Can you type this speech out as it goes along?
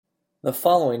The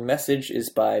following message is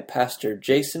by Pastor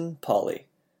Jason Pauley.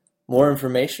 More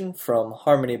information from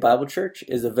Harmony Bible Church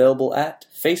is available at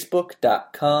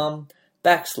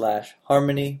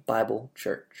facebook.com/Harmony Bible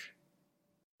Church.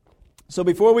 So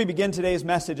before we begin today's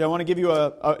message, I want to give you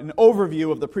an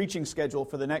overview of the preaching schedule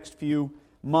for the next few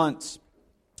months.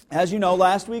 As you know,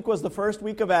 last week was the first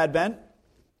week of Advent,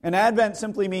 and Advent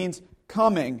simply means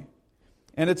coming.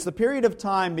 And it's the period of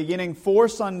time beginning 4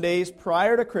 Sundays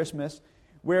prior to Christmas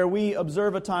where we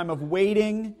observe a time of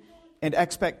waiting and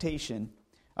expectation.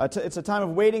 It's a time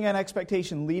of waiting and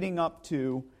expectation leading up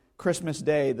to Christmas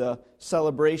Day, the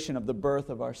celebration of the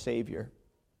birth of our Savior.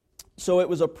 So it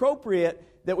was appropriate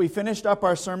that we finished up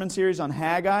our sermon series on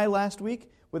Haggai last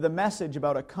week with a message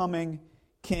about a coming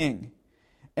king.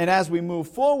 And as we move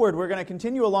forward, we're going to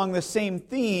continue along the same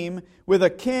theme with a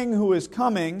king who is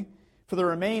coming for the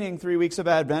remaining 3 weeks of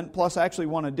Advent, plus actually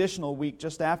one additional week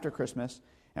just after Christmas.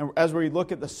 And as we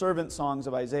look at the servant songs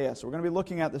of Isaiah. So we're going to be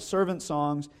looking at the servant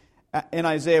songs in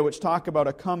Isaiah, which talk about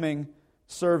a coming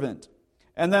servant.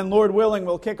 And then, Lord willing,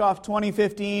 we'll kick off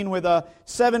 2015 with a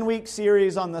 7-week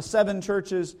series on the 7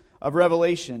 churches of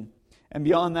Revelation. And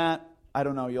beyond that, I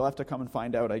don't know. You'll have to come and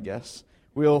find out, I guess.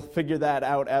 We'll figure that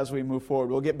out as we move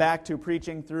forward. We'll get back to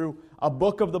preaching through a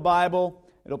book of the Bible.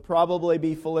 It'll probably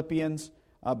be Philippians,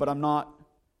 but I'm not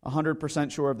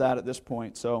 100% sure of that at this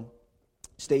point. So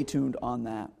stay tuned on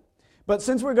that. But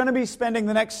since we're going to be spending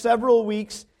the next several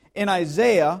weeks in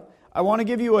Isaiah, I want to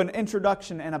give you an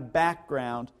introduction and a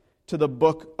background to the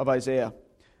book of Isaiah.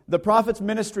 The prophet's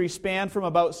ministry spanned from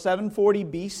about 740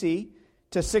 BC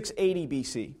to 680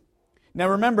 BC. Now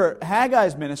remember,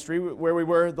 Haggai's ministry, where we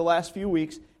were the last few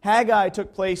weeks, Haggai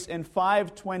took place in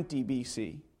 520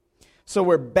 BC. So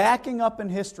we're backing up in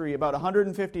history about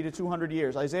 150 to 200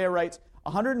 years. Isaiah writes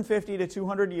 150 to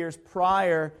 200 years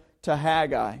prior to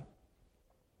Haggai.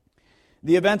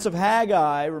 The events of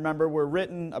Haggai, remember, were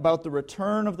written about the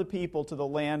return of the people to the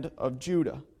land of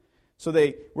Judah. So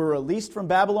they were released from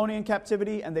Babylonian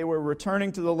captivity and they were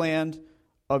returning to the land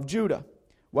of Judah.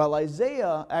 While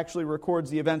Isaiah actually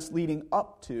records the events leading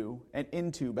up to and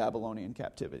into Babylonian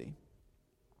captivity.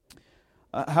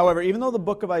 However, even though the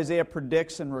book of Isaiah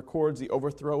predicts and records the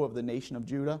overthrow of the nation of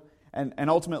Judah and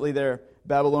ultimately their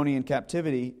Babylonian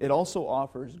captivity, it also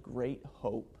offers great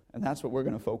hope. And that's what we're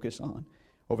going to focus on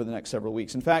over the next several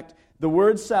weeks. In fact, the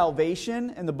word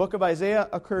salvation in the book of Isaiah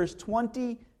occurs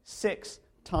 26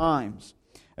 times,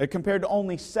 compared to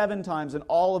only 7 times in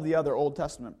all of the other Old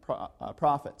Testament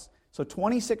prophets. So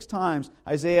 26 times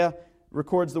Isaiah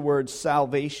records the word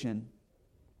salvation.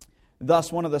 Thus,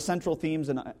 one of the central themes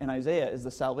in Isaiah is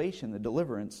the salvation, the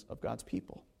deliverance of God's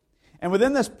people. And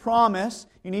within this promise,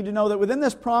 you need to know that within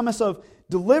this promise of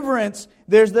deliverance,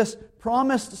 there's this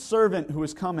promised servant who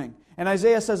is coming. And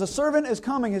Isaiah says, a servant is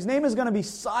coming. His name is going to be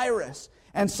Cyrus.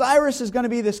 And Cyrus is going to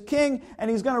be this king,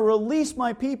 and he's going to release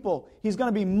my people. He's going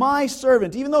to be my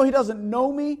servant. Even though he doesn't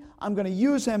know me, I'm going to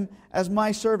use him as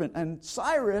my servant. And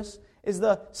Cyrus is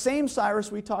the same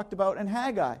Cyrus we talked about in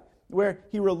Haggai, where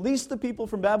he released the people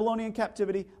from Babylonian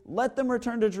captivity, let them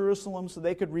return to Jerusalem so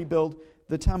they could rebuild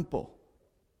the temple.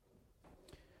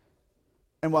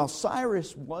 And while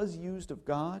Cyrus was used of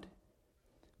God,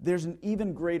 there's an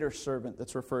even greater servant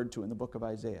that's referred to in the book of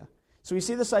Isaiah. So we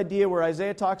see this idea where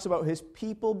Isaiah talks about his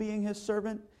people being his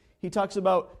servant. He talks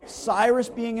about Cyrus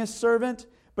being his servant.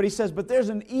 But he says, but there's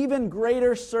an even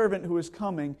greater servant who is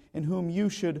coming in whom you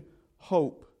should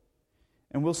hope.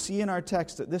 And we'll see in our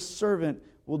text that this servant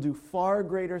will do far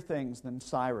greater things than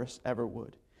Cyrus ever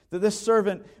would. That this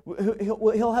servant,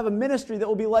 he'll have a ministry that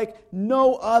will be like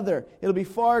no other. It'll be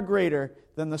far greater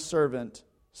than the servant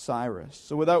Cyrus.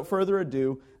 So without further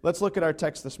ado, let's look at our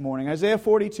text this morning. Isaiah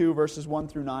 42, verses 1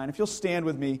 through 9. If you'll stand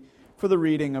with me for the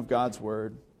reading of God's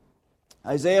Word.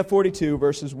 Isaiah 42,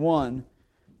 verses 1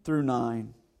 through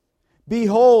 9.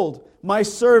 Behold, my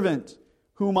servant,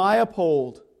 whom I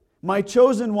uphold, my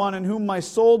chosen one in whom my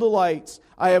soul delights.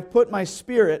 I have put my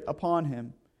spirit upon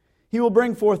him. He will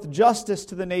bring forth justice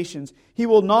to the nations. He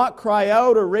will not cry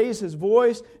out or raise his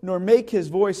voice, nor make his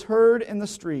voice heard in the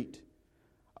street.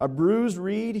 A bruised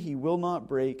reed he will not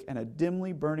break, and a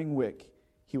dimly burning wick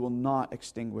he will not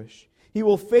extinguish. He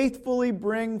will faithfully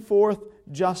bring forth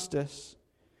justice.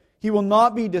 He will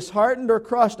not be disheartened or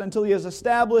crushed until he has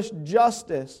established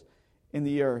justice in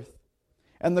the earth.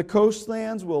 And the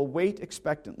coastlands will wait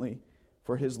expectantly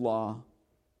for his law.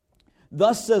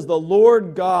 Thus says the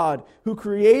Lord God, who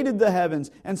created the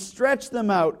heavens and stretched them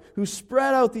out, who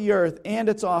spread out the earth and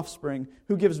its offspring,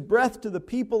 who gives breath to the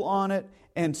people on it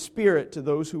and spirit to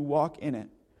those who walk in it.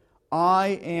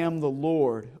 I am the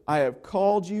Lord. I have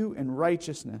called you in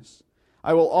righteousness.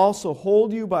 I will also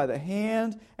hold you by the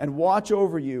hand and watch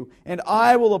over you, and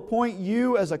I will appoint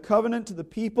you as a covenant to the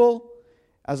people,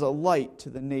 as a light to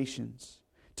the nations,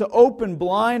 to open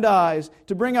blind eyes,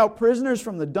 to bring out prisoners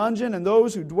from the dungeon and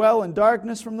those who dwell in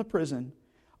darkness from the prison.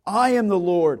 I am the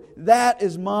Lord, that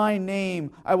is my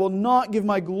name. I will not give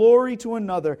my glory to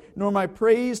another, nor my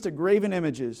praise to graven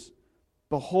images.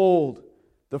 Behold,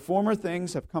 the former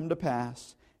things have come to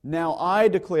pass. Now I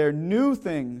declare new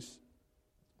things.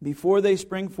 Before they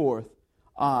spring forth,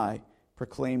 I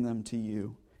proclaim them to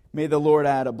you. May the Lord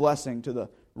add a blessing to the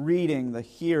reading, the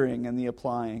hearing, and the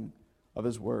applying of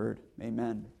His word.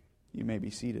 Amen. You may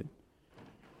be seated.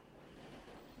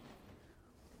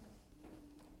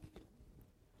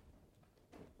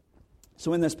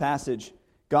 So in this passage,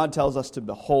 God tells us to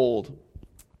behold,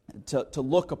 to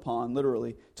look upon,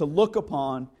 literally, to look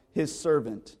upon His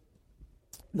servant.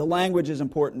 The language is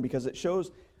important because it shows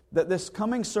that this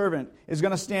coming servant is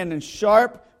going to stand in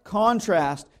sharp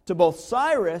contrast to both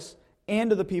Cyrus and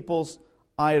to the people's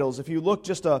idols. If you look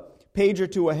just a page or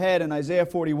two ahead in Isaiah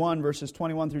 41, verses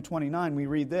 21 through 29, we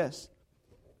read this.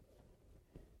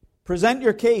 Present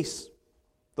your case,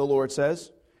 the Lord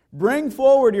says. Bring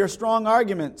forward your strong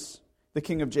arguments, the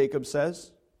King of Jacob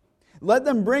says. Let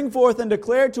them bring forth and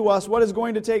declare to us what is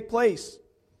going to take place.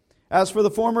 As for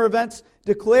the former events,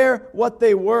 declare what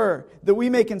they were, that we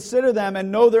may consider them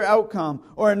and know their outcome,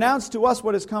 or announce to us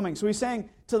what is coming. So he's saying,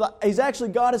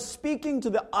 God is speaking to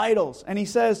the idols, and He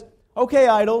says, okay,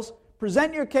 idols,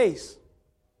 present your case.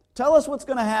 Tell us what's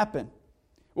going to happen.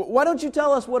 Why don't you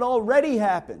tell us what already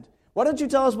happened? Why don't you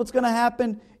tell us what's going to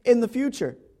happen in the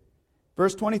future?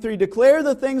 Verse 23, declare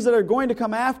the things that are going to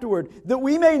come afterward, that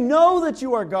we may know that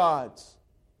you are gods.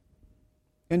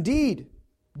 Indeed,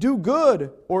 do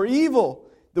good or evil,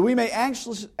 that we may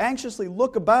anxiously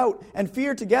look about and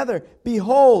fear together.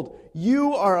 Behold,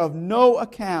 you are of no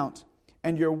account,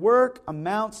 and your work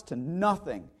amounts to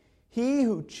nothing. He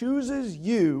who chooses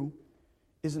you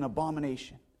is an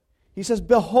abomination. He says,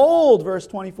 behold, verse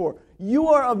 24, you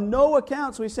are of no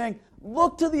account. So he's saying,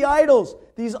 look to the idols.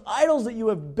 These idols that you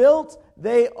have built,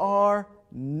 they are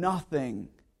nothing.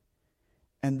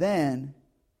 And then,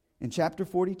 in chapter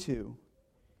 42,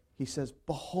 he says,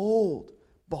 behold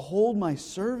my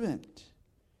servant.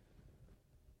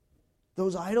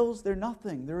 Those idols, they're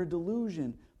nothing. They're a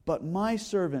delusion. But my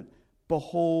servant,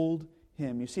 behold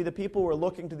him. You see, the people were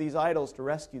looking to these idols to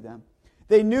rescue them.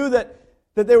 They knew that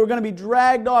they were going to be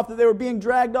dragged off, that they were being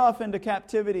dragged off into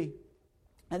captivity.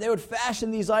 And they would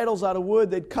fashion these idols out of wood.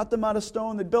 They'd cut them out of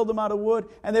stone. They'd build them out of wood.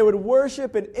 And they would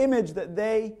worship an image that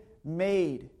they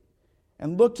made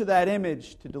and look to that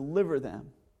image to deliver them.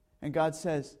 And God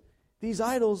says, these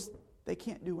idols, they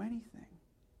can't do anything.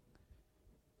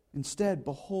 Instead,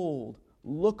 behold,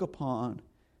 look upon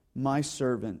my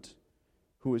servant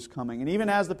who is coming. And even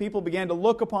as the people began to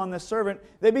look upon this servant,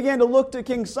 they began to look to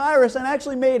King Cyrus and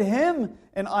actually made him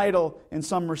an idol in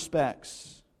some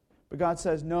respects. But God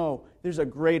says, no, there's a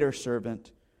greater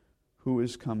servant who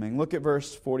is coming. Look at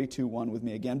verse 42:1 with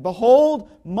me again. Behold,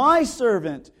 my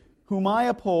servant, whom I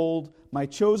uphold, my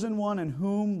chosen one, in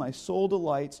whom my soul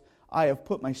delights. I have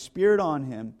put my spirit on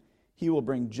him. He will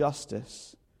bring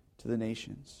justice to the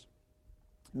nations.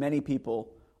 Many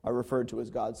people are referred to as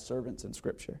God's servants in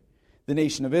Scripture. The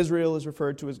nation of Israel is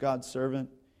referred to as God's servant.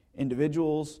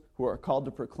 Individuals who are called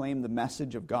to proclaim the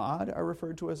message of God are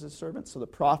referred to as His servants. So the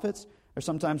prophets are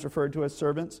sometimes referred to as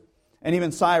servants. And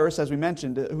even Cyrus, as we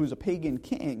mentioned, who's a pagan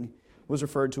king, was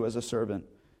referred to as a servant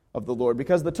of the Lord.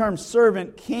 Because the term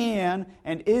servant can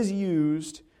and is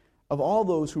used of all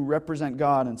those who represent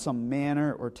God in some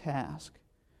manner or task.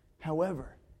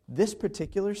 However, this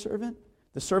particular servant,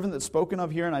 the servant that's spoken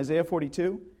of here in Isaiah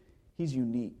 42, he's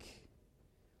unique.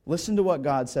 Listen to what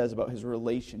God says about His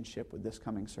relationship with this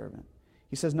coming servant.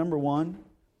 He says, number one,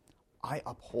 I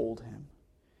uphold him.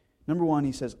 Number one,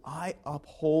 He says, I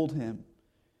uphold him.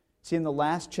 See, in the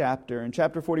last chapter, in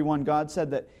chapter 41, God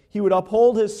said that He would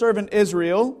uphold His servant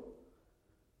Israel.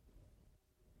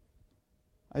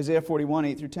 Isaiah 41,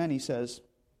 8 through 10, He says,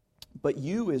 but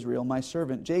you, Israel, my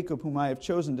servant, Jacob, whom I have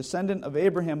chosen, descendant of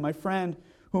Abraham, my friend,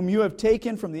 whom you have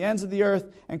taken from the ends of the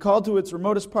earth and called to its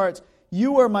remotest parts,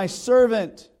 you are my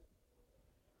servant.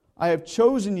 I have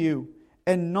chosen you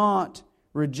and not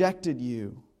rejected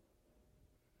you.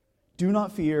 Do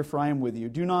not fear, for I am with you.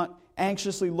 Do not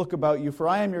anxiously look about you, for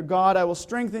I am your God. I will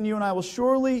strengthen you, and I will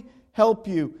surely help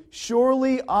you.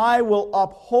 Surely I will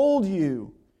uphold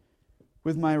you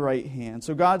with my right hand.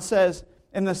 So God says,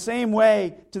 in the same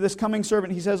way to this coming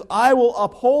servant, He says, I will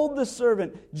uphold the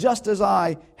servant just as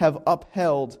I have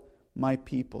upheld my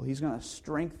people. He's going to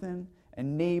strengthen,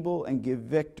 enable, and give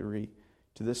victory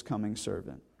to this coming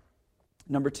servant.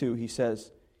 Number 2, he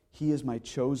says, He is my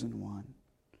chosen one.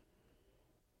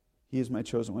 He is my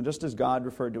chosen one. Just as God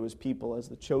referred to his people as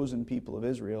the chosen people of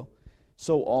Israel,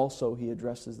 so also he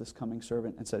addresses this coming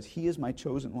servant and says, He is my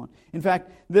chosen one. In fact,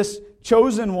 this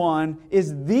chosen one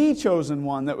is the chosen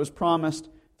one that was promised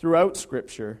throughout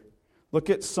Scripture. Look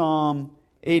at Psalm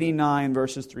 89,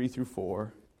 verses 3 through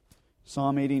 4.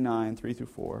 Psalm 89, 3 through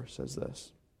 4 says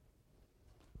this.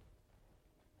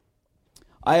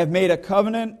 I have made a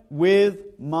covenant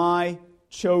with my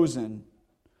chosen.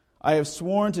 I have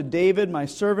sworn to David, my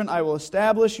servant, I will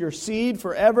establish your seed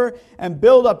forever and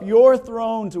build up your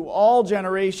throne to all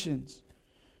generations.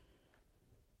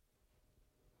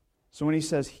 So when he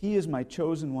says, He is my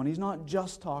chosen one, he's not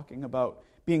just talking about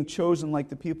being chosen like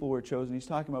the people were chosen. He's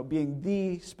talking about being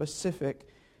the specific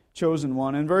chosen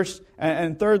one.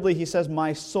 And thirdly, he says,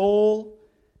 my soul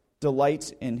delights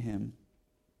in him.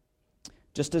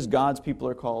 Just as God's people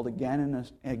are called again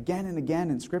and again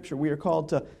in Scripture, we are called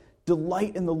to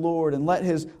delight in the Lord and let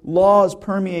His laws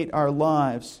permeate our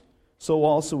lives. So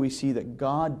also we see that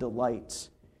God delights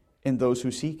in those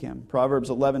who seek Him. Proverbs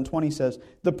 11:20 says,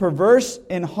 the perverse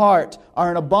in heart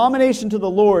are an abomination to the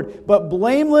Lord, but the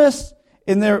blameless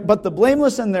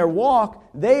in their walk,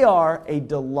 they are a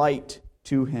delight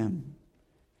to Him.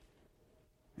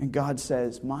 And God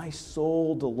says, my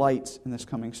soul delights in this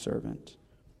coming servant.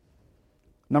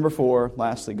 Number 4,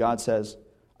 lastly, God says,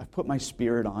 I've put my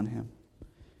Spirit on him.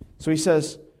 So he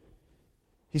says,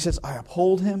 I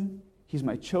uphold him. He's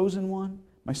my chosen one.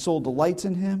 My soul delights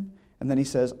in him. And then he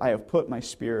says, I have put my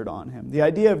Spirit on him. The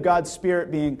idea of God's Spirit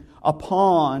being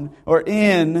upon or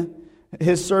in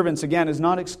his servants, again, is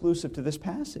not exclusive to this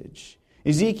passage.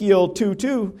 Ezekiel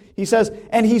 2:2, he says,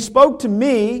 and he spoke to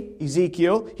me,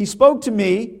 Ezekiel, he spoke to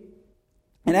me,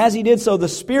 and as he did so, the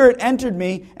Spirit entered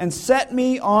me and set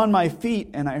me on my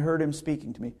feet, and I heard him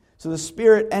speaking to me. So the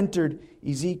Spirit entered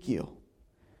Ezekiel.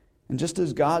 And just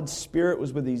as God's Spirit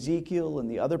was with Ezekiel and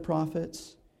the other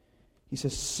prophets, he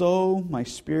says, so my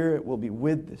Spirit will be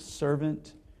with this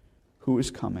servant who is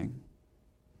coming.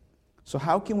 So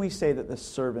how can we say that this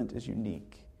servant is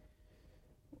unique?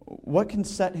 What can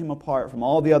set him apart from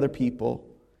all the other people?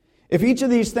 If each of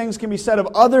these things can be said of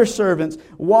other servants,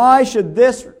 why should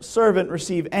this servant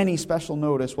receive any special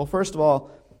notice? Well, first of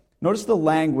all, notice the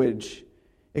language.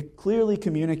 It clearly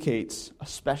communicates a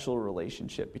special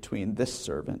relationship between this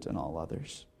servant and all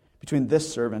others, between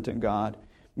this servant and God.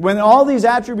 When all these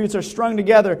attributes are strung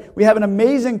together, we have an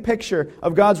amazing picture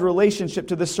of God's relationship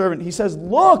to this servant. He says,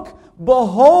 look,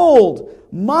 behold,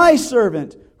 my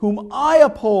servant, whom I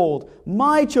uphold,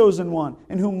 my chosen one,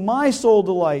 in whom my soul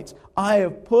delights. I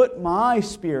have put my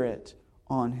Spirit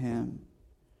on him.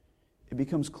 It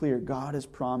becomes clear God is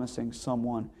promising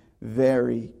someone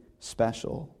very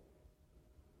special.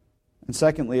 And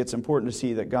secondly, it's important to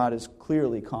see that God is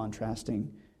clearly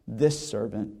contrasting this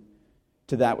servant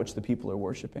to that which the people are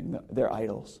worshiping, their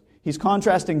idols. He's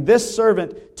contrasting this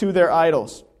servant to their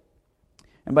idols.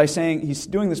 And he's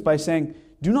doing this by saying,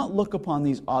 do not look upon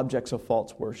these objects of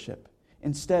false worship.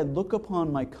 Instead, look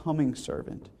upon my coming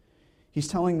servant. He's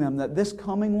telling them that this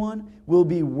coming one will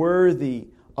be worthy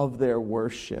of their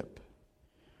worship.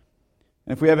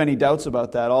 And if we have any doubts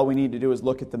about that, all we need to do is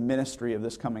look at the ministry of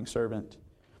this coming servant.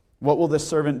 What will this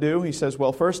servant do? He says,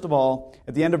 well, first of all,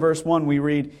 at the end of verse 1, we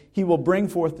read, he will bring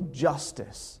forth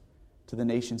justice to the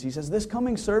nations. He says, this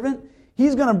coming servant,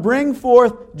 he's going to bring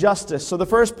forth justice. So the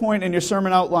first point in your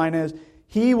sermon outline is,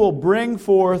 he will bring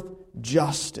forth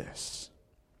justice.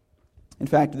 In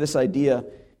fact, this idea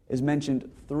is mentioned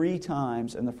 3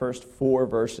 times in the first 4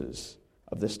 verses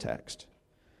of this text.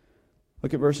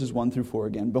 Look at verses 1 through 4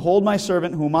 again. Behold my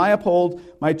servant, whom I uphold,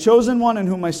 my chosen one, in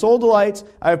whom my soul delights.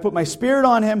 I have put my Spirit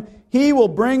on him. He will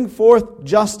bring forth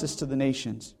justice to the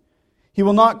nations. He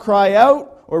will not cry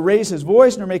out or raise his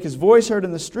voice, nor make his voice heard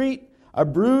in the street. A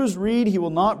bruised reed he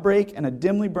will not break, and a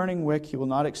dimly burning wick he will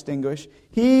not extinguish.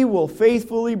 He will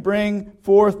faithfully bring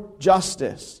forth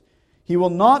justice. He will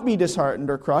not be disheartened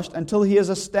or crushed until he has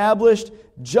established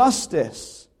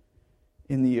justice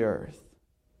in the earth.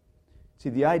 See,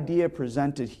 the idea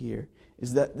presented here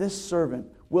is that this servant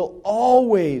will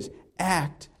always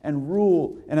act and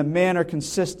rule in a manner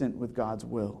consistent with God's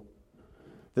will.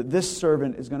 That this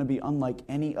servant is going to be unlike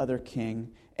any other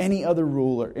king, any other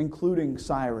ruler, including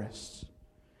Cyrus.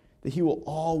 That he will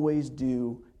always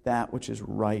do that which is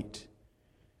right.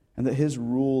 And that his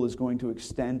rule is going to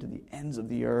extend to the ends of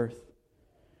the earth.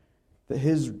 That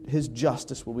his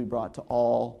justice will be brought to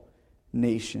all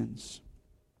nations.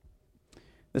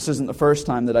 This isn't the first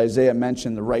time that Isaiah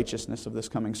mentioned the righteousness of this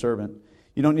coming servant.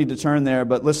 You don't need to turn there,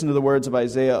 but listen to the words of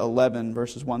Isaiah 11,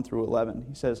 verses 1 through 11.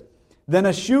 He says, Then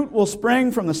a shoot will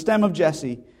spring from the stem of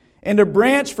Jesse, and a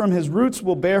branch from his roots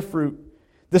will bear fruit.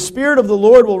 The Spirit of the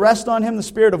Lord will rest on him, the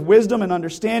Spirit of wisdom and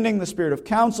understanding, the Spirit of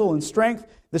counsel and strength,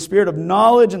 the Spirit of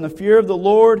knowledge and the fear of the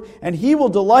Lord, and he will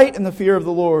delight in the fear of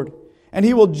the Lord. And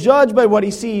he will judge by what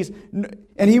he sees,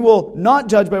 and he will not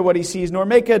judge by what he sees, nor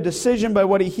make a decision by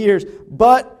what he hears,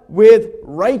 but with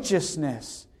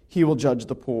righteousness he will judge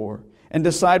the poor, and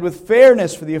decide with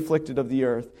fairness for the afflicted of the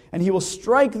earth. And he will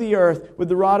strike the earth with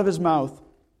the rod of his mouth,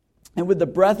 and with the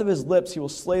breath of his lips he will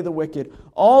slay the wicked.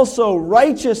 Also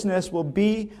righteousness will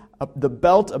be the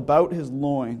belt about his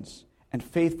loins, and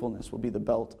faithfulness will be the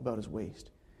belt about his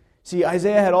waist. See,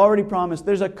 Isaiah had already promised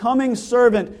there's a coming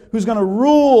servant who's going to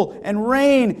rule and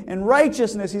reign in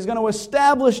righteousness. He's going to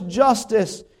establish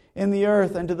justice in the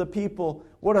earth and to the people.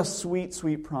 What a sweet,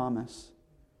 sweet promise.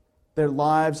 Their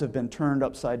lives have been turned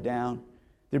upside down.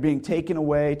 They're being taken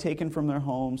away, taken from their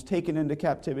homes, taken into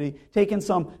captivity, taken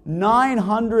some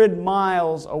 900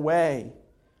 miles away.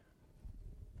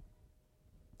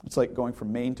 It's like going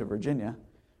from Maine to Virginia.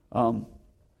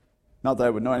 Not that I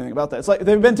would know anything about that. It's like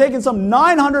they've been taken some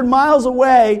 900 miles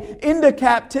away into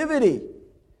captivity.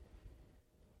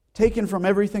 Taken from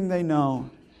everything they know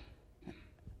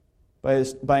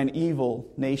by an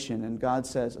evil nation. And God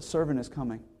says, a servant is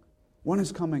coming. One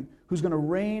is coming who's going to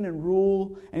reign and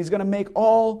rule, and he's going to make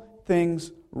all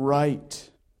things right.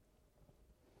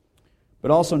 But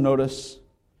also notice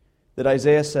that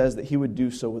Isaiah says that he would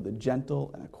do so with a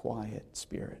gentle and a quiet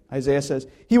spirit. Isaiah says,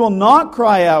 he will not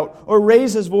cry out or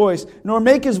raise his voice, nor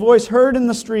make his voice heard in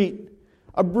the street.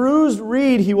 A bruised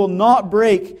reed he will not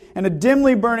break, and a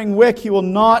dimly burning wick he will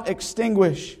not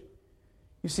extinguish.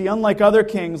 You see, unlike other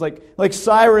kings, like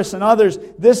Cyrus and others,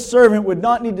 this servant would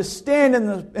not need to stand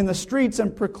in the streets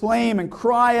and proclaim and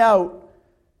cry out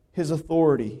his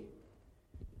authority.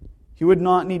 He would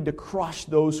not need to crush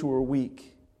those who are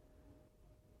weak.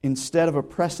 Instead of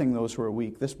oppressing those who are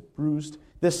weak, this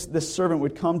servant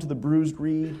would come to the bruised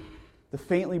reed, the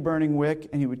faintly burning wick,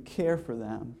 and he would care for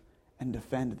them and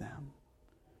defend them.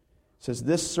 It says,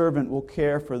 this servant will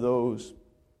care for those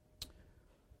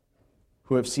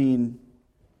who have seen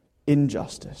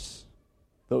injustice,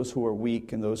 those who are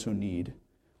weak and those who need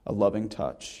a loving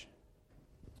touch.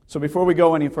 So before we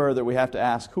go any further, we have to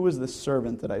ask, who is this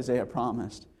servant that Isaiah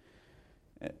promised?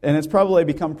 And it's probably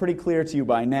become pretty clear to you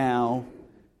by now.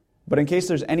 But in case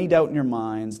there's any doubt in your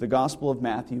minds, the Gospel of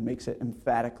Matthew makes it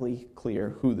emphatically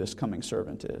clear who this coming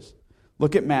servant is.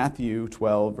 Look at Matthew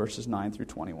 12, verses 9 through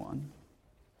 21.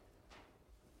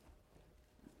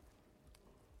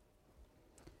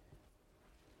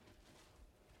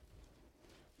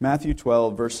 Matthew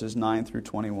 12, verses 9 through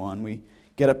 21. We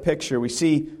get a picture. We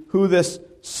see who this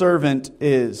servant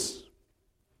is.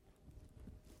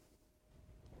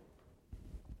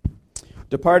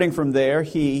 Departing from there,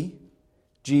 he,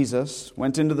 Jesus,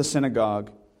 went into the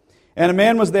synagogue, and a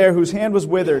man was there whose hand was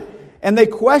withered. And they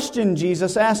questioned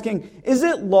Jesus, asking, is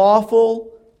it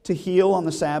lawful to heal on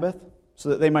the Sabbath? So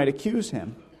that they might accuse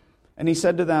him. And he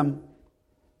said to them,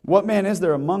 what man is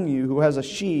there among you who has a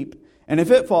sheep, and if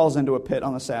it falls into a pit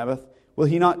on the Sabbath, will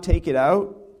he not take it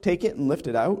and lift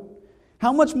it out?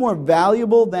 How much more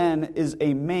valuable then is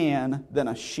a man than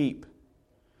a sheep?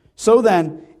 So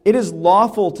then, it is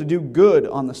lawful to do good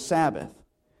on the Sabbath.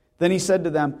 Then he said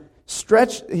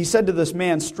to this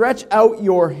man, stretch out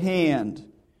your hand.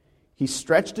 He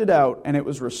stretched it out, and it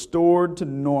was restored to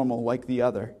normal like the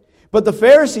other. But the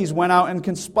Pharisees went out and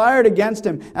conspired against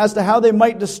him as to how they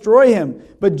might destroy him.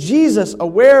 But Jesus,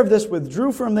 aware of this,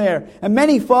 withdrew from there, and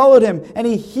many followed him, and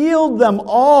he healed them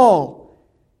all,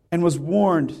 and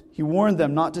he warned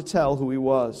them not to tell who he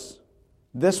was.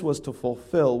 This was to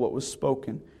fulfill what was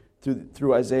spoken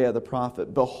through Isaiah the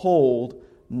prophet. Behold,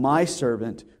 my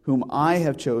servant, whom I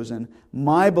have chosen,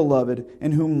 my beloved,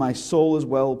 in whom my soul is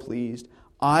well pleased.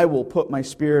 I will put my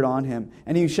spirit on him,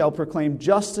 and he shall proclaim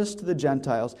justice to the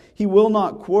Gentiles. He will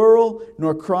not quarrel,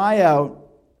 nor cry out,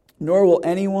 nor will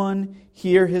anyone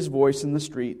hear his voice in the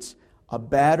streets. A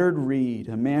battered reed,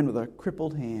 a man with a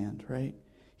crippled hand, right?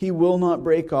 He will not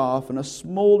break off, and a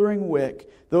smoldering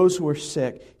wick, those who are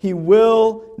sick. He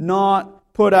will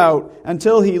not put out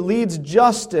until he leads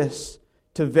justice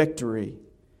to victory.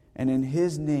 And in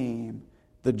his name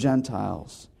the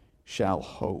Gentiles shall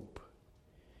hope.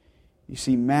 You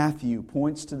see, Matthew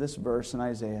points to this verse in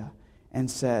Isaiah and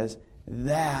says,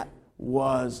 that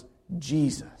was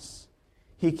Jesus.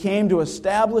 He came to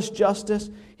establish justice.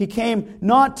 He came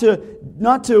not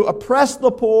to oppress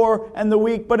the poor and the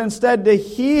weak, but instead to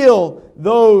heal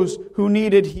those who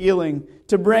needed healing,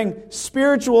 to bring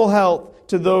spiritual health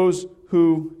to those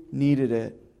who needed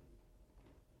it.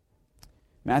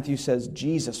 Matthew says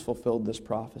Jesus fulfilled this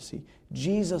prophecy.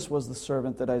 Jesus was the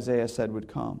servant that Isaiah said would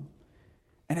come.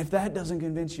 And if that doesn't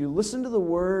convince you, listen to the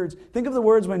words. Think of the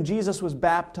words when Jesus was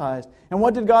baptized. And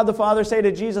what did God the Father say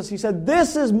to Jesus? He said,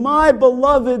 "This is my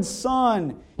beloved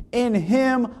Son. In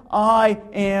Him I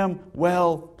am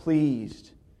well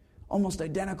pleased." Almost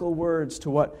identical words to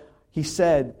what He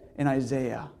said in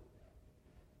Isaiah.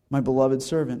 My beloved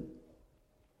servant,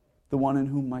 the one in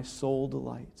whom my soul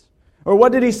delights. Or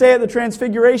what did He say at the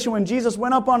Transfiguration when Jesus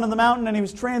went up onto the mountain and He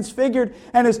was transfigured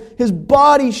and his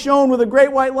body shone with a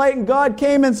great white light, and God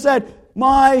came and said,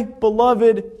 "My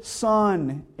beloved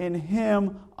Son, in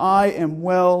Him I am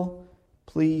well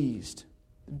pleased."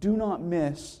 Do not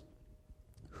miss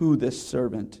who this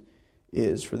servant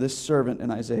is, for this servant in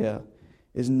Isaiah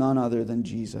is none other than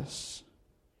Jesus.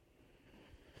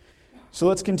 So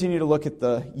let's continue to look at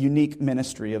the unique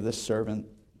ministry of this servant.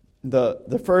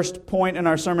 The first point in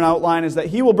our sermon outline is that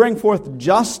he will bring forth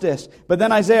justice. But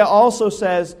then Isaiah also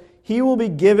says he will be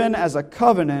given as a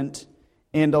covenant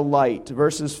and a light.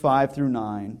 Verses 5 through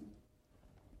 9.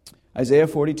 Isaiah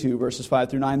 42, verses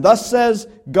 5 through 9. Thus says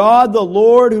God the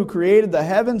Lord, who created the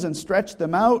heavens and stretched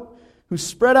them out, who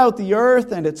spread out the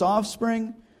earth and its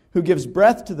offspring, who gives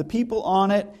breath to the people on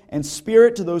it and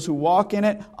spirit to those who walk in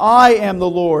it. I am the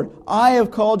Lord. I have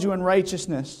called you in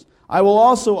righteousness. I will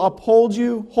also uphold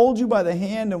you, hold you by the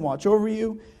hand, and watch over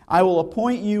you. I will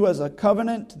appoint you as a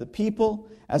covenant to the people,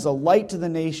 as a light to the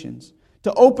nations,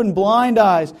 to open blind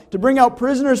eyes, to bring out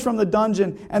prisoners from the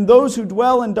dungeon, and those who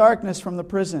dwell in darkness from the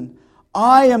prison.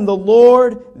 I am the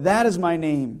Lord, that is my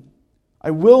name.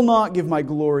 I will not give my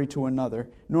glory to another,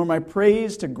 nor my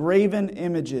praise to graven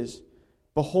images.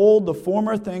 Behold, the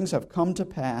former things have come to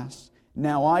pass.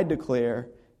 Now I declare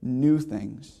new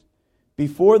things.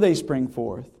 Before they spring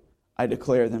forth, I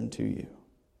declare them to you.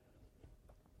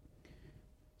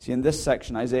 See, in this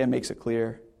section, Isaiah makes it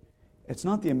clear it's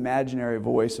not the imaginary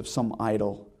voice of some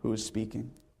idol who is speaking.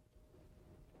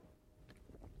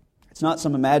 It's not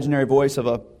some imaginary voice of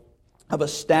a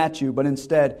statue, but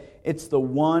instead, it's the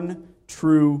one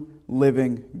true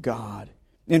living God.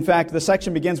 In fact, the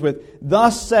section begins with,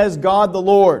 "Thus says God the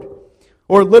Lord,"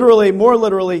 or literally, more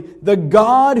literally, the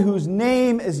God whose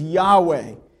name is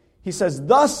Yahweh. He says,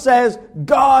 "Thus says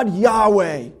God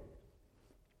Yahweh,"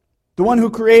 the one who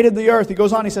created the earth. He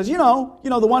goes on, he says, you know,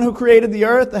 the one who created the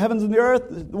earth, the heavens and the earth,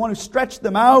 the one who stretched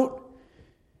them out,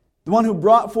 the one who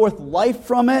brought forth life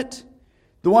from it,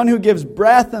 the one who gives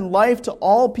breath and life to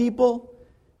all people.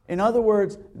 In other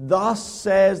words, thus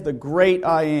says the great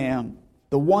I am,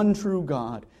 the one true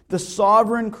God, the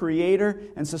sovereign creator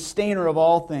and sustainer of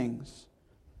all things.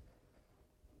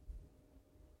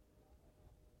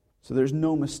 So there's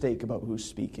no mistake about who's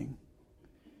speaking.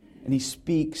 And he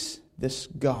speaks, this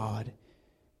God,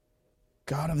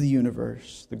 God of the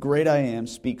universe, the great I am,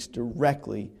 speaks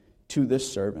directly to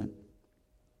this servant.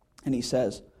 And he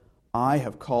says, I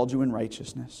have called you in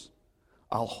righteousness.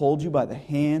 I'll hold you by the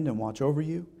hand and watch over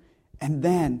you. And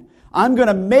then I'm going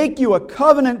to make you a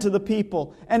covenant to the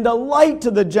people and a light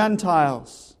to the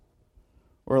Gentiles,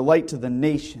 or a light to the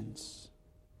nations.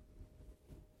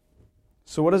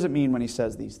 So what does it mean when he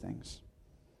says these things?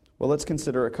 Well, let's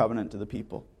consider a covenant to the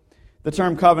people. The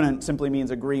term covenant simply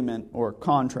means agreement or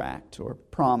contract or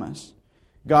promise.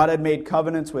 God had made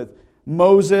covenants with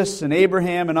Moses and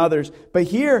Abraham and others. But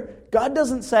here, God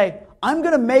doesn't say, I'm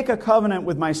going to make a covenant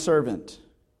with my servant.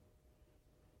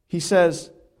 He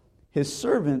says, his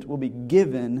servant will be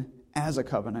given as a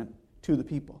covenant to the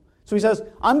people. So he says,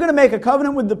 I'm going to make a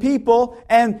covenant with the people,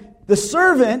 and the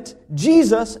servant,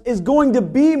 Jesus, is going to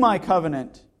be my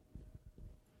covenant.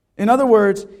 In other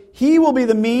words, he will be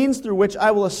the means through which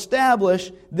I will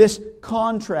establish this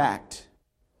contract.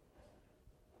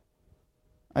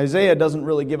 Isaiah doesn't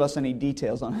really give us any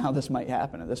details on how this might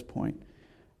happen at this point.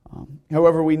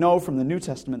 However, we know from the New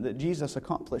Testament that Jesus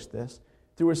accomplished this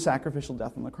through his sacrificial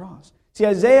death on the cross. See,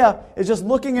 Isaiah is just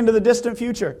looking into the distant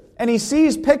future, and he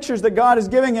sees pictures that God is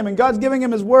giving him, and God's giving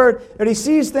him his word, and he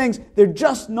sees things, they're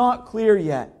just not clear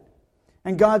yet.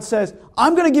 And God says,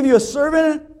 I'm going to give you a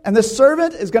servant, and this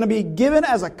servant is going to be given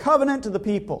as a covenant to the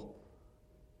people.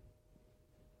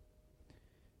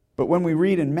 But when we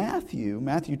read in Matthew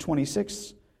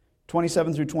 26,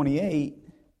 27 through 28,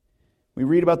 we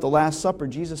read about the Last Supper.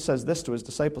 Jesus says this to his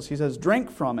disciples. He says,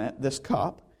 drink from it, this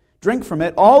cup. Drink from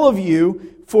it, all of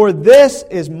you, for this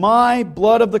is my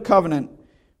blood of the covenant,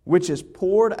 which is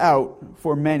poured out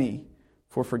for many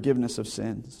for forgiveness of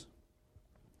sins.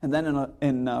 And then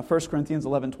in 1 Corinthians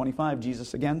 11:25,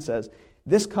 Jesus again says,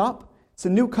 this cup, it's a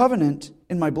new covenant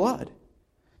in my blood.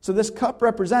 So this cup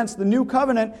represents the new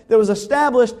covenant that was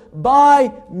established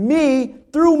by me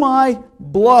through my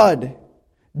blood.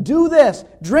 Do this,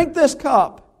 drink this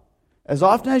cup. As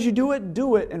often as you do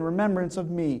it in remembrance of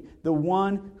me, the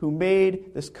one who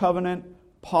made this covenant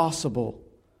possible.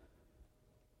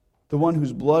 The one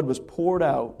whose blood was poured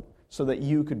out so that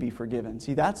you could be forgiven.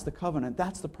 See, that's the covenant,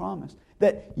 that's the promise.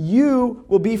 That you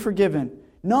will be forgiven.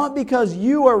 Not because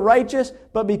you are righteous,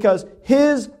 but because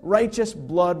His righteous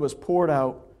blood was poured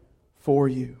out for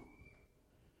you.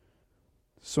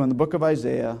 So in the book of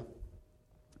Isaiah,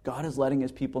 God is letting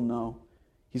His people know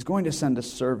He's going to send a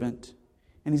servant.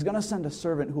 And He's going to send a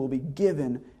servant who will be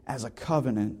given as a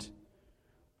covenant.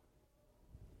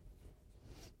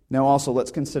 Now also,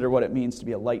 let's consider what it means to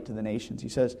be a light to the nations. He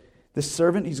says, this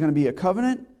servant, he's going to be a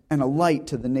covenant and a light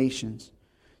to the nations.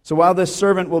 So while this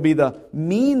servant will be the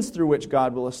means through which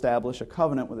God will establish a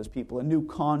covenant with His people, a new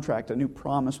contract, a new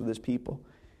promise with His people,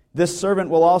 this servant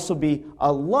will also be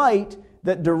a light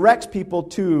that directs people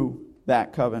to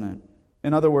that covenant.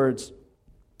 In other words,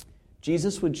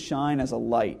 Jesus would shine as a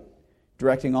light,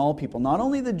 directing all people, not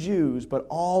only the Jews, but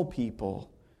all people,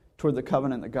 toward the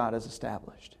covenant that God has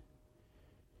established.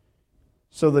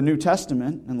 So the New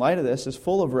Testament, in light of this, is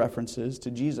full of references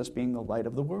to Jesus being the light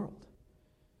of the world.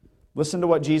 Listen to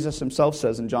what Jesus Himself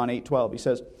says in John 8:12. He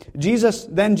says,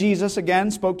 Jesus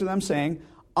again spoke to them, saying,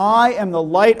 I am the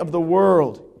light of the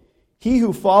world. He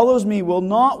who follows me will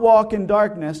not walk in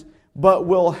darkness, but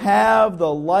will have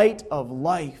the light of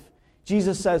life.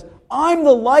 Jesus says, I'm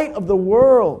the light of the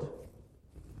world.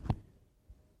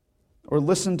 Or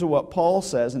listen to what Paul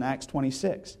says in Acts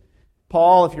 26.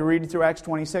 Paul, if you're reading through Acts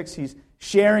 26, he's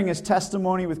sharing his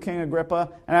testimony with King Agrippa.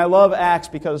 And I love Acts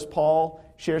because Paul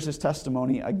shares his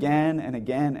testimony again and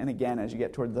again and again as you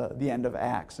get toward the end of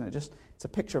Acts. And it's a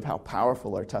picture of how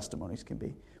powerful our testimonies can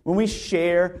be. When we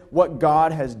share what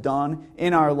God has done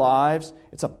in our lives,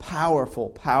 it's a powerful,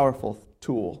 powerful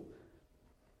tool.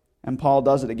 And Paul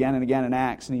does it again and again in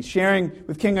Acts. And he's sharing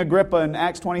with King Agrippa in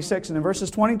Acts 26. And in verses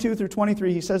 22 through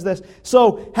 23, he says this,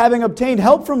 So, having obtained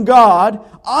help from God,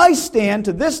 I stand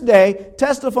to this day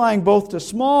testifying both to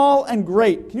small and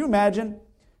great. Can you imagine?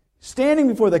 Standing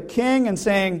before the king and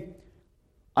saying,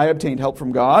 I obtained help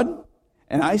from God,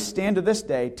 and I stand to this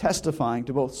day testifying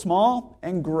to both small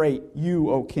and great, you,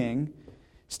 O king,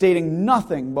 stating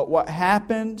nothing but what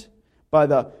happened by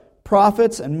the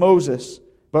prophets and Moses,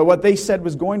 but what they said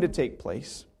was going to take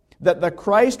place, that the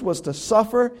Christ was to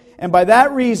suffer, and by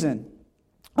that reason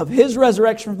of His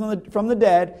resurrection from the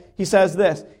dead, he says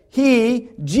this, He,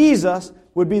 Jesus,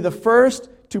 would be the first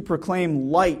to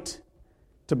proclaim light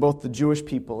to both the Jewish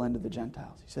people and to the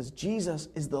Gentiles. He says Jesus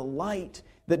is the light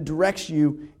that directs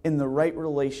you in the right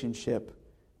relationship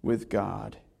with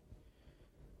God.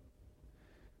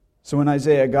 So in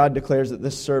Isaiah, God declares that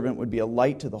this servant would be a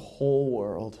light to the whole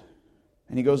world.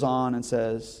 And he goes on and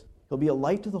says, He'll be a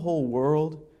light to the whole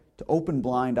world, to open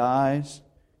blind eyes,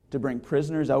 to bring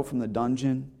prisoners out from the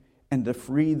dungeon, and to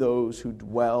free those who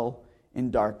dwell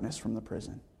in darkness from the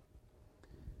prison.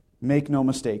 Make no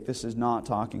mistake, this is not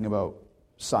talking about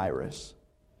Cyrus.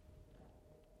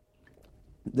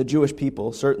 The Jewish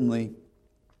people certainly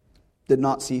did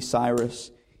not see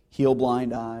Cyrus heal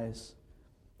blind eyes.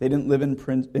 They didn't live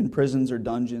in prisons or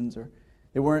dungeons, or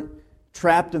they weren't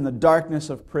trapped in the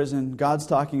darkness of prison. God's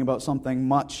talking about something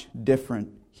much different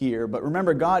here. But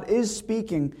remember, God is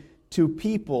speaking to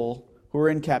people who are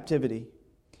in captivity.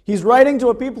 He's writing to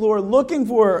a people who are looking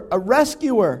for a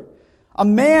rescuer, a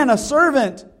man, a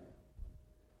servant,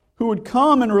 who would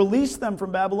come and release them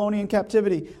from Babylonian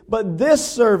captivity. But this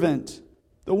servant,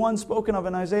 the one spoken of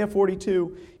in Isaiah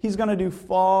 42, He's going to do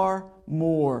far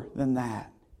more than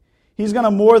that. He's going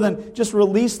to more than just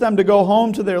release them to go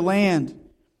home to their land.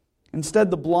 Instead,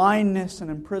 the blindness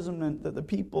and imprisonment that the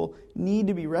people need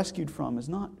to be rescued from is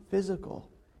not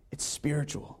physical, it's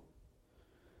spiritual.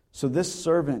 So this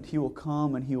servant, he will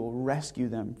come and he will rescue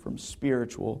them from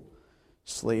spiritual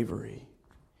slavery.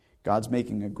 God's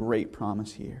making a great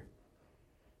promise here.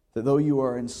 That though you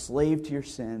are enslaved to your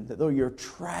sin, that though you're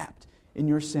trapped in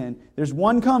your sin, there's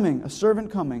one coming, a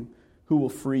servant coming, who will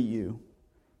free you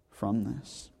from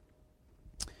this.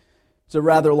 It's a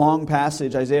rather long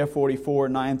passage, Isaiah 44,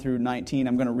 9 through 19.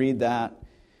 I'm going to read that.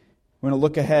 We're going to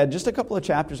look ahead, just a couple of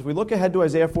chapters. If we look ahead to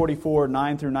Isaiah 44,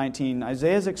 9 through 19,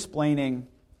 Isaiah's explaining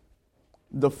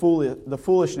the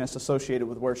foolishness associated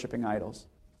with worshiping idols.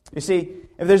 You see,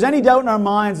 if there's any doubt in our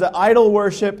minds that idol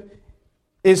worship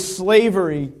is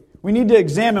slavery, we need to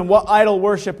examine what idol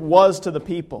worship was to the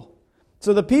people.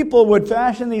 So the people would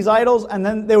fashion these idols, and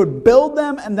then they would build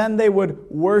them, and then they would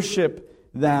worship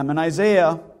them. And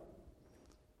Isaiah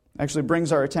actually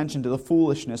brings our attention to the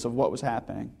foolishness of what was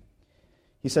happening.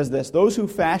 He says this, those who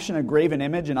fashion a graven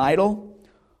image, an idol,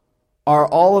 are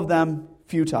all of them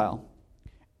futile.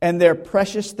 and their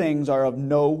precious things are of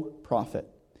no profit.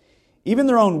 Even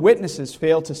their own witnesses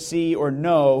fail to see or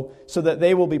know, so that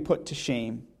they will be put to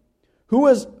shame. Who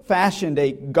has fashioned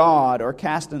a god or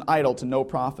cast an idol to no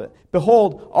profit?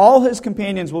 Behold, all his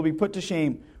companions will be put to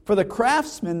shame. For the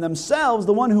craftsmen themselves,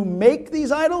 the one who make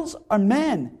these idols, are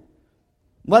men.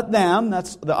 Let them,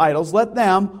 that's the idols, let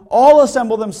them all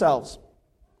assemble themselves.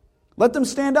 Let them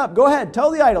stand up. Go ahead,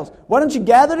 tell the idols. Why don't you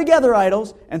gather together,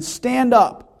 idols, and stand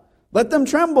up? Let them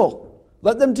tremble.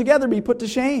 Let them together be put to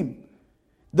shame.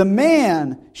 The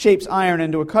man shapes iron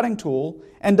into a cutting tool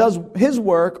and does his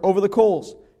work over the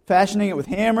coals, fashioning it with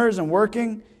hammers and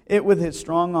working it with his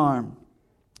strong arm.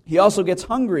 He also gets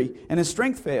hungry and his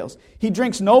strength fails. He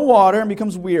drinks no water and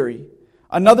becomes weary.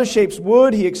 Another shapes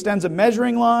wood. He extends a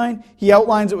measuring line. He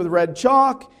outlines it with red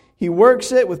chalk. He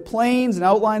works it with planes and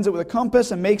outlines it with a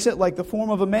compass and makes it like the form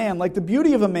of a man, like the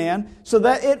beauty of a man, so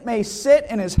that it may sit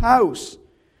in his house.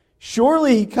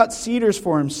 Surely he cuts cedars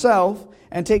for himself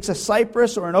and takes a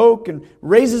cypress or an oak and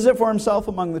raises it for himself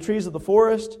among the trees of the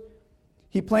forest.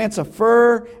 He plants a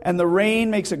fir, and the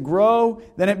rain makes it grow.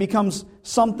 Then it becomes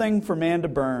something for man to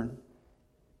burn.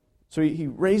 So he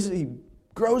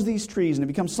grows these trees, and it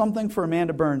becomes something for a man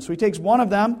to burn. So he takes one of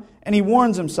them, and he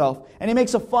warms himself, and he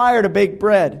makes a fire to bake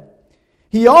bread.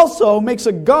 He also makes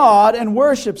a god and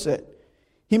worships it.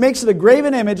 He makes it a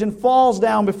graven image and falls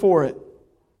down before it.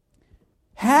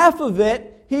 Half of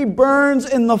it he burns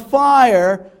in the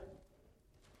fire.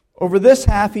 Over this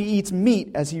half he eats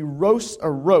meat as he roasts a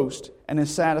roast and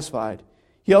is satisfied.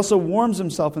 He also warms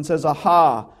himself and says,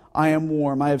 "Aha, I am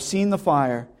warm. I have seen the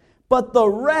fire." But the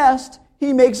rest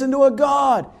he makes into a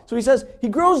god. So he says, he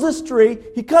grows this tree,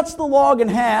 he cuts the log in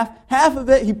half of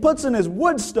it he puts in his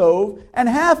wood stove, and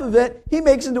half of it he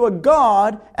makes into a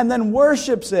god and then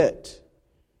worships it.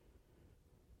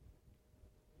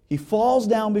 He falls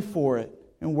down before it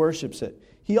and worships it.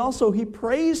 He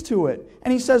prays to it.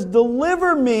 And he says,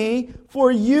 "Deliver me, for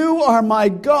you are my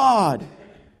God."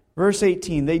 Verse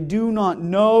 18, "They do not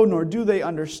know, nor do they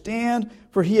understand,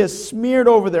 for he has smeared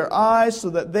over their eyes so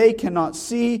that they cannot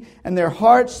see, and their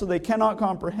hearts so they cannot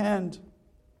comprehend.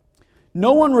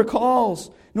 No one recalls,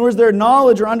 nor is there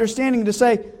knowledge or understanding to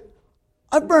say,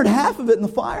 I've burned half of it in the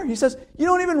fire." He says, you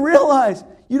don't even realize,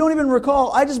 you don't even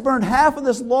recall, I just burned half of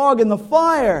this log in the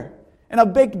fire, and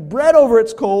I've baked bread over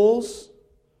its coals.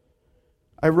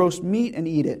 I roast meat and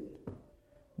eat it.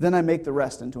 Then I make the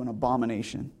rest into an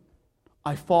abomination.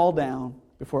 I fall down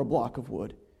before a block of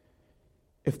wood.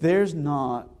 If there's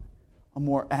not a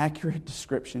more accurate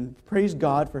description, praise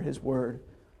God for His word,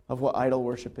 of what idol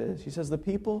worship is. He says the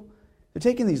people, they're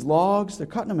taking these logs, they're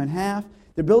cutting them in half,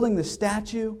 they're building this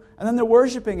statue, and then they're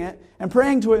worshiping it and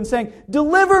praying to it and saying,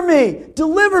 deliver me,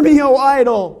 O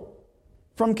idol,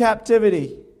 from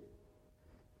captivity.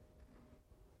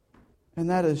 And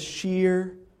that is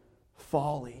sheer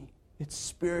folly. It's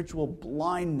spiritual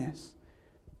blindness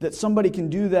that somebody can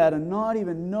do that and not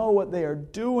even know what they are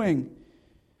doing.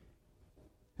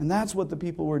 And that's what the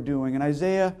people were doing.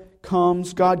 And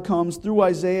God comes through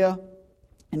Isaiah,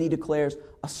 and He declares,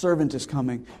 a servant is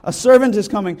coming. A servant is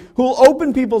coming who will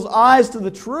open people's eyes to the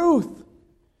truth.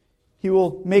 He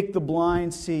will make the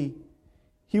blind see.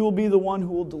 He will be the one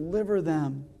who will deliver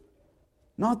them,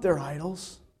 not their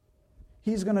idols.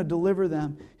 He's going to deliver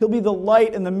them. He'll be the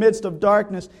light in the midst of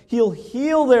darkness. He'll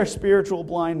heal their spiritual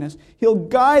blindness. He'll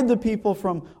guide the people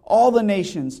from all the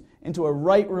nations into a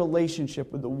right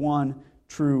relationship with the one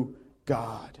true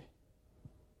God.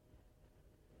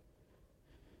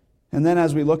 And then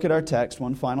as we look at our text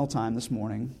one final time this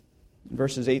morning,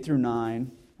 verses 8 through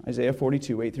 9, Isaiah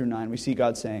 42, 8 through 9, we see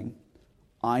God saying,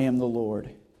 I am the Lord.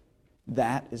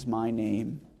 That is my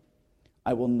name.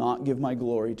 I will not give my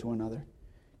glory to another.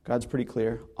 God's pretty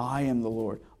clear. I am the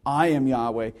Lord. I am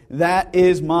Yahweh. That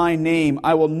is my name.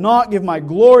 I will not give my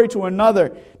glory to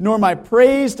another, nor my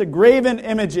praise to graven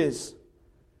images.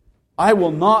 I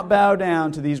will not bow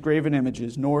down to these graven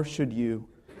images, nor should you.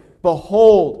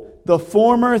 Behold, the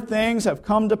former things have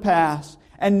come to pass.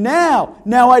 And now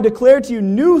I declare to you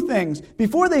new things.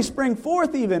 Before they spring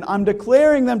forth even, I'm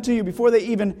declaring them to you before they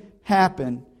even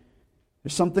happen.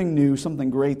 There's something new,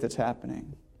 something great that's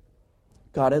happening.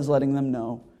 God is letting them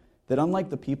know that unlike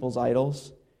the people's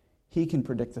idols, He can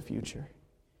predict the future.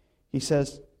 He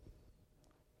says,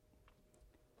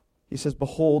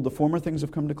 behold, the former things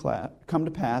have come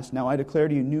to pass. Now I declare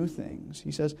to you new things.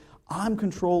 He says, I'm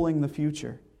controlling the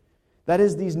future. That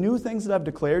is, these new things that I've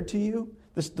declared to you,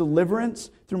 this deliverance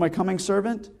through my coming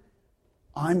servant,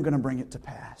 I'm going to bring it to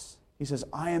pass. He says,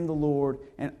 I am the Lord,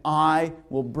 and I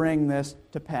will bring this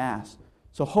to pass.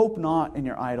 So hope not in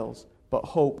your idols, but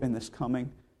hope in this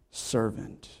coming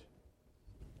servant.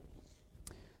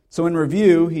 So in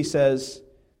review, he says,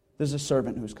 there's a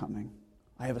servant who's coming.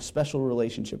 I have a special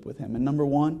relationship with him. And number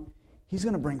one, he's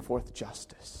going to bring forth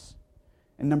justice.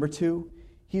 And number two,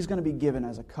 he's going to be given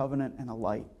as a covenant and a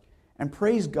light. And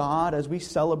praise God, as we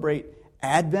celebrate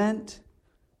Advent,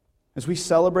 as we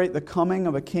celebrate the coming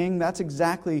of a king, that's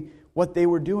exactly what they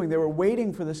were doing. They were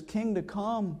waiting for this king to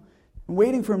come, and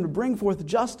waiting for him to bring forth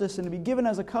justice and to be given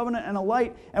as a covenant and a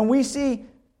light. And we see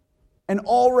an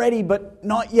already but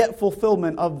not yet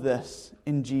fulfillment of this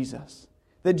in Jesus.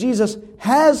 That Jesus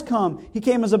has come. He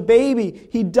came as a baby.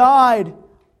 He died.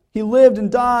 He lived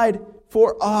and died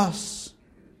for us.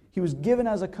 He was given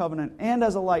as a covenant and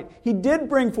as a light. He did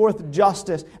bring forth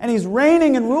justice, and He's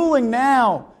reigning and ruling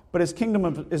now. But His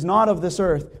kingdom is not of this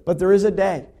earth, but there is a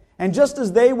day. And just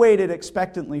as they waited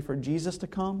expectantly for Jesus to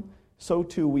come, so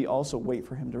too we also wait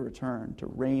for Him to return, to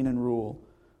reign and rule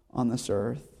on this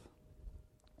earth.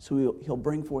 So He'll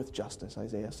bring forth justice,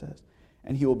 Isaiah says,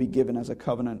 and He will be given as a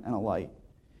covenant and a light.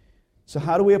 So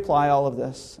how do we apply all of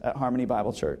this at Harmony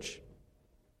Bible Church?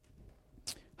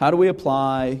 How do we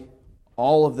apply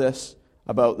all of this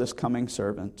about this coming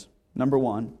servant? Number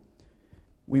one,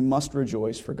 we must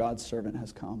rejoice, for God's servant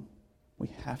has come. We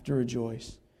have to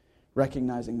rejoice,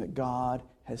 recognizing that God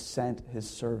has sent His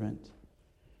servant.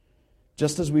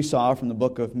 Just as we saw from the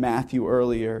book of Matthew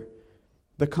earlier,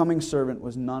 the coming servant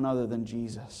was none other than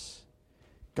Jesus.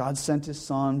 God sent His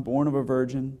Son, born of a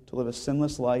virgin, to live a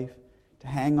sinless life, to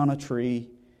hang on a tree,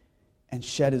 and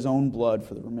shed His own blood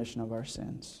for the remission of our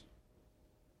sins.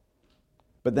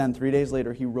 But then 3 days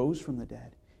later, He rose from the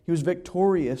dead. He was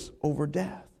victorious over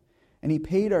death. And He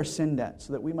paid our sin debt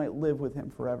so that we might live with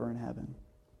Him forever in heaven.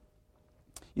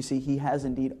 You see, He has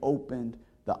indeed opened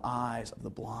the eyes of the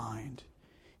blind.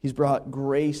 He's brought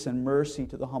grace and mercy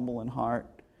to the humble in heart,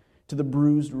 to the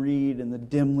bruised reed and the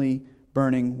dimly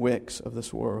burning wicks of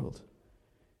this world.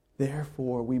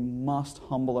 Therefore, we must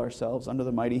humble ourselves under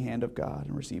the mighty hand of God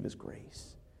and receive His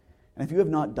grace. And if you have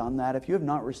not done that, if you have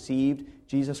not received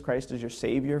Jesus Christ as your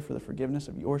Savior for the forgiveness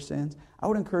of your sins, I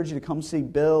would encourage you to come see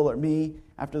Bill or me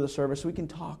after the service so we can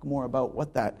talk more about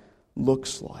what that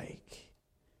looks like.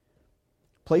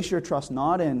 Place your trust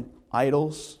not in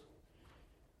idols,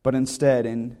 but instead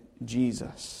in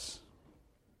Jesus.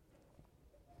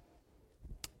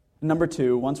 Number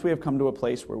two, once we have come to a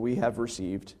place where we have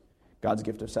received God's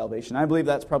gift of salvation, I believe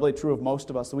that's probably true of most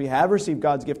of us, that we have received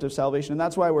God's gift of salvation, and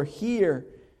that's why we're here.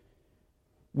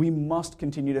 We must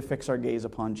continue to fix our gaze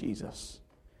upon Jesus.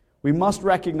 We must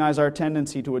recognize our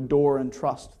tendency to adore and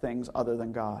trust things other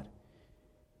than God.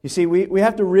 You see, we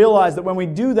have to realize that when we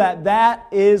do that, that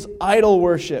is idol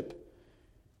worship.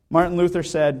 Martin Luther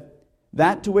said,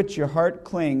 "That to which your heart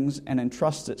clings and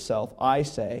entrusts itself, I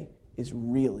say, is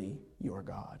really your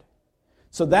God."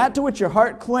 So that to which your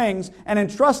heart clings and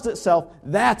entrusts itself,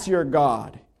 that's your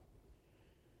God.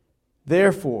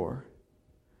 Therefore,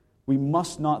 we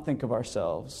must not think of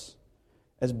ourselves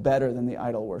as better than the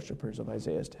idol worshippers of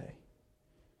Isaiah's day.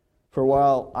 For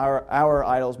while our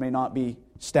idols may not be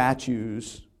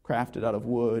statues crafted out of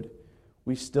wood,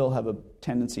 we still have a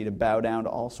tendency to bow down to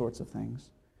all sorts of things,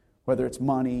 whether it's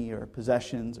money or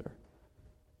possessions or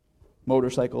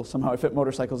motorcycles. Somehow I fit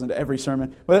motorcycles into every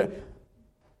sermon. Whether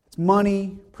it's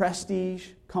money, prestige,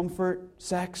 comfort,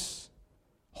 sex,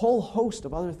 whole host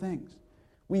of other things.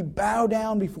 We bow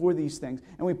down before these things,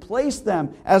 and we place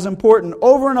them as important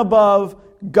over and above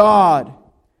God.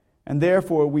 And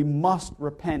therefore, we must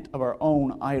repent of our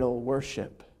own idol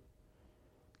worship.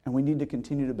 And we need to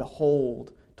continue to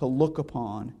behold, to look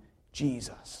upon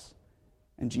Jesus,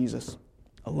 and Jesus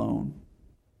alone.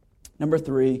 Number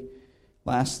three,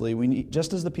 lastly,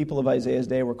 just as the people of Isaiah's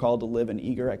day were called to live in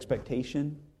eager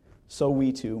expectation, so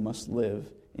we too must live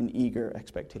in eager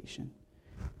expectation.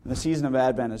 And the season of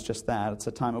Advent is just that. It's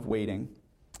a time of waiting.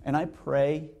 And I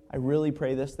really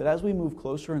pray this, that as we move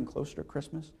closer and closer to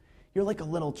Christmas, you're like a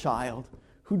little child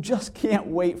who just can't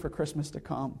wait for Christmas to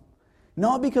come.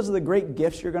 Not because of the great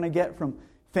gifts you're going to get from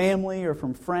family or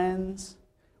from friends,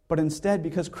 but instead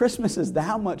because Christmas is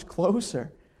that much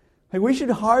closer. Like, we should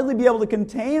hardly be able to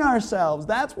contain ourselves.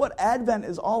 That's what Advent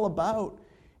is all about.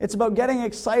 It's about getting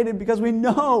excited because we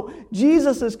know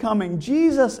Jesus is coming.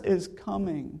 Jesus is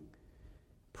coming.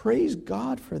 Praise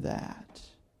God for that.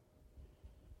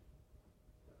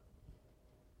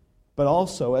 But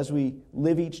also, as we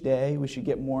live each day, we should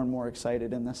get more and more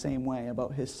excited in the same way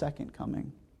about His second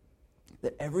coming.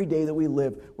 That every day that we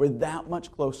live, we're that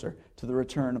much closer to the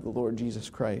return of the Lord Jesus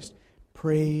Christ.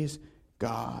 Praise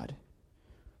God.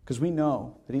 Because we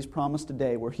know that He's promised a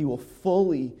day where He will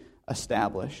fully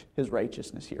establish His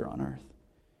righteousness here on earth.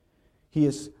 He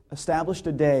has established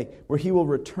a day where He will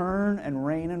return and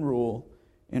reign and rule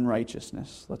in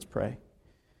righteousness. Let's pray.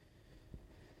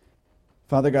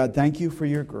 Father God, thank you for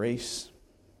your grace.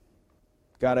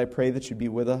 God, I pray that you'd be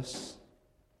with us.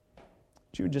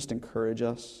 That you would just encourage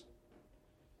us.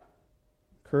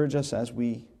 Encourage us as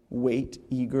we wait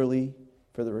eagerly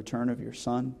for the return of your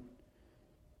Son.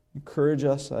 Encourage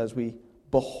us as we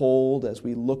behold, as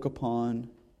we look upon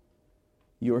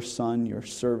your Son, your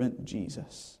servant,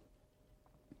 Jesus.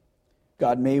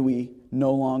 God, may we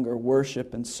no longer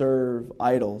worship and serve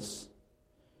idols,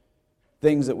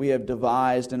 things that we have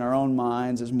devised in our own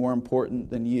minds as more important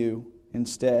than you.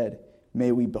 Instead,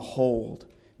 may we behold,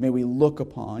 may we look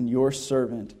upon your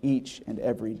servant each and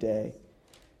every day.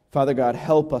 Father God,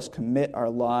 help us commit our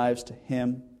lives to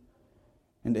him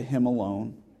and to him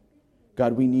alone.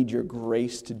 God, we need your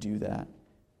grace to do that.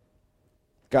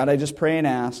 God, I just pray and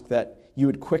ask that you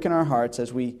would quicken our hearts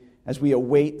as we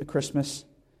await the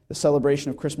celebration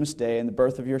of Christmas Day and the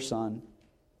birth of your Son,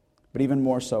 but even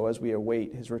more so as we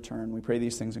await his return. We pray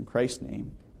these things in Christ's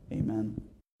name. Amen.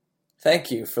 Thank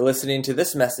you for listening to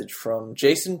this message from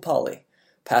Jason Pauley,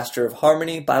 pastor of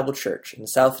Harmony Bible Church in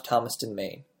South Thomaston,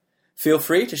 Maine. Feel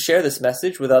free to share this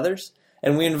message with others,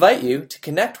 and we invite you to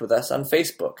connect with us on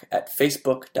Facebook at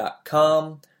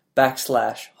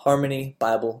facebook.com/Harmony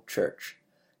Bible Church.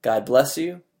 God bless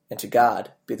you, and to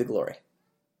God be the glory.